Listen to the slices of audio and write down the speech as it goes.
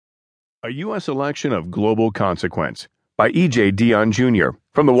A U.S. Election of Global Consequence by E.J. Dionne Jr.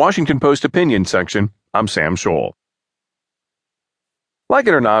 From the Washington Post Opinion section, I'm Sam Scholl. Like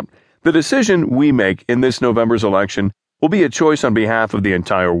it or not, the decision we make in this November's election will be a choice on behalf of the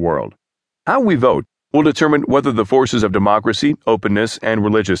entire world. How we vote will determine whether the forces of democracy, openness, and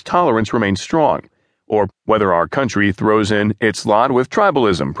religious tolerance remain strong, or whether our country throws in its lot with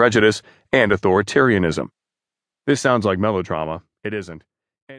tribalism, prejudice, and authoritarianism. This sounds like melodrama. It isn't.